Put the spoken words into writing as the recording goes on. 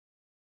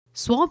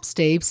Swabs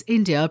Tapes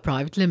India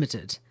Private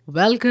Limited.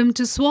 Welcome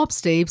to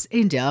Swabs Tapes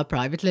India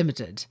Private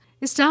Limited.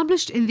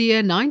 Established in the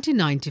year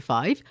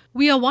 1995,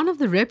 we are one of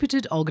the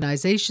reputed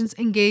organizations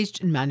engaged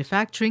in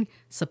manufacturing,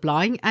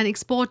 supplying and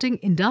exporting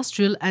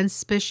industrial and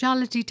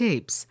specialty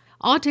tapes.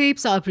 Our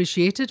tapes are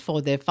appreciated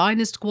for their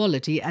finest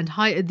quality and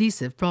high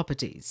adhesive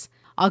properties.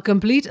 Our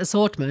complete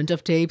assortment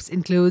of tapes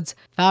includes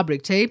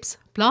fabric tapes,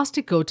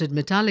 plastic-coated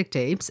metallic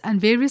tapes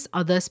and various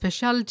other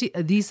specialty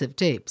adhesive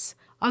tapes.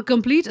 Our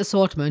complete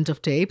assortment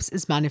of tapes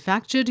is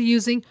manufactured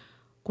using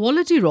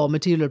quality raw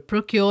material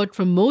procured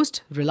from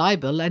most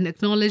reliable and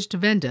acknowledged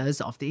vendors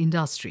of the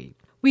industry.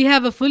 We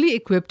have a fully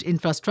equipped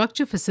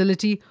infrastructure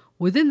facility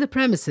within the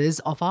premises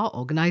of our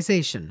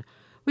organization,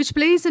 which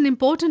plays an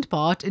important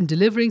part in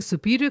delivering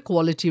superior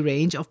quality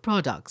range of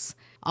products.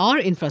 Our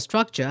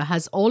infrastructure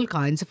has all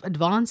kinds of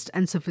advanced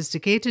and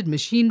sophisticated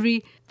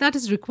machinery that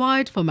is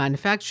required for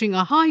manufacturing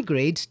our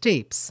high-grade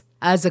tapes.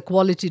 As a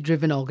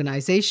quality-driven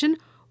organization,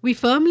 we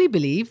firmly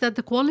believe that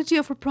the quality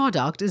of a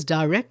product is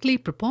directly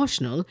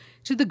proportional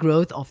to the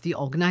growth of the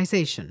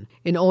organization.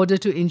 In order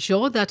to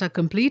ensure that our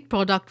complete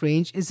product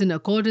range is in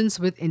accordance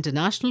with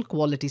international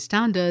quality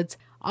standards,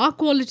 our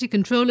quality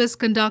controllers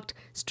conduct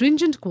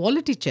stringent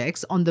quality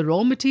checks on the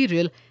raw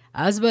material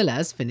as well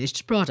as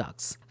finished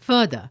products.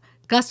 Further,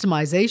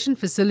 customization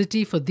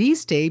facility for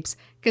these tapes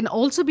can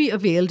also be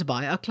availed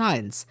by our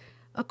clients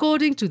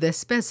according to their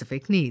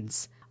specific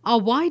needs. Our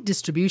wide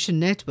distribution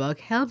network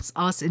helps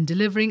us in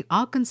delivering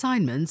our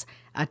consignments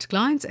at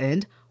clients'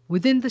 end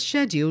within the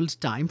scheduled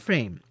time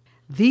frame.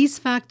 These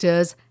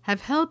factors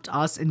have helped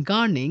us in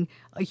garnering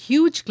a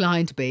huge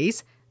client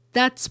base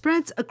that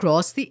spreads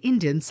across the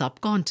Indian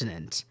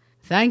subcontinent.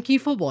 Thank you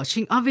for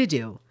watching our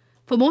video.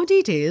 For more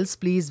details,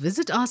 please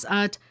visit us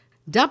at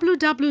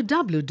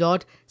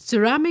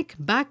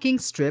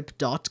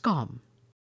www.ceramicbackingstrip.com.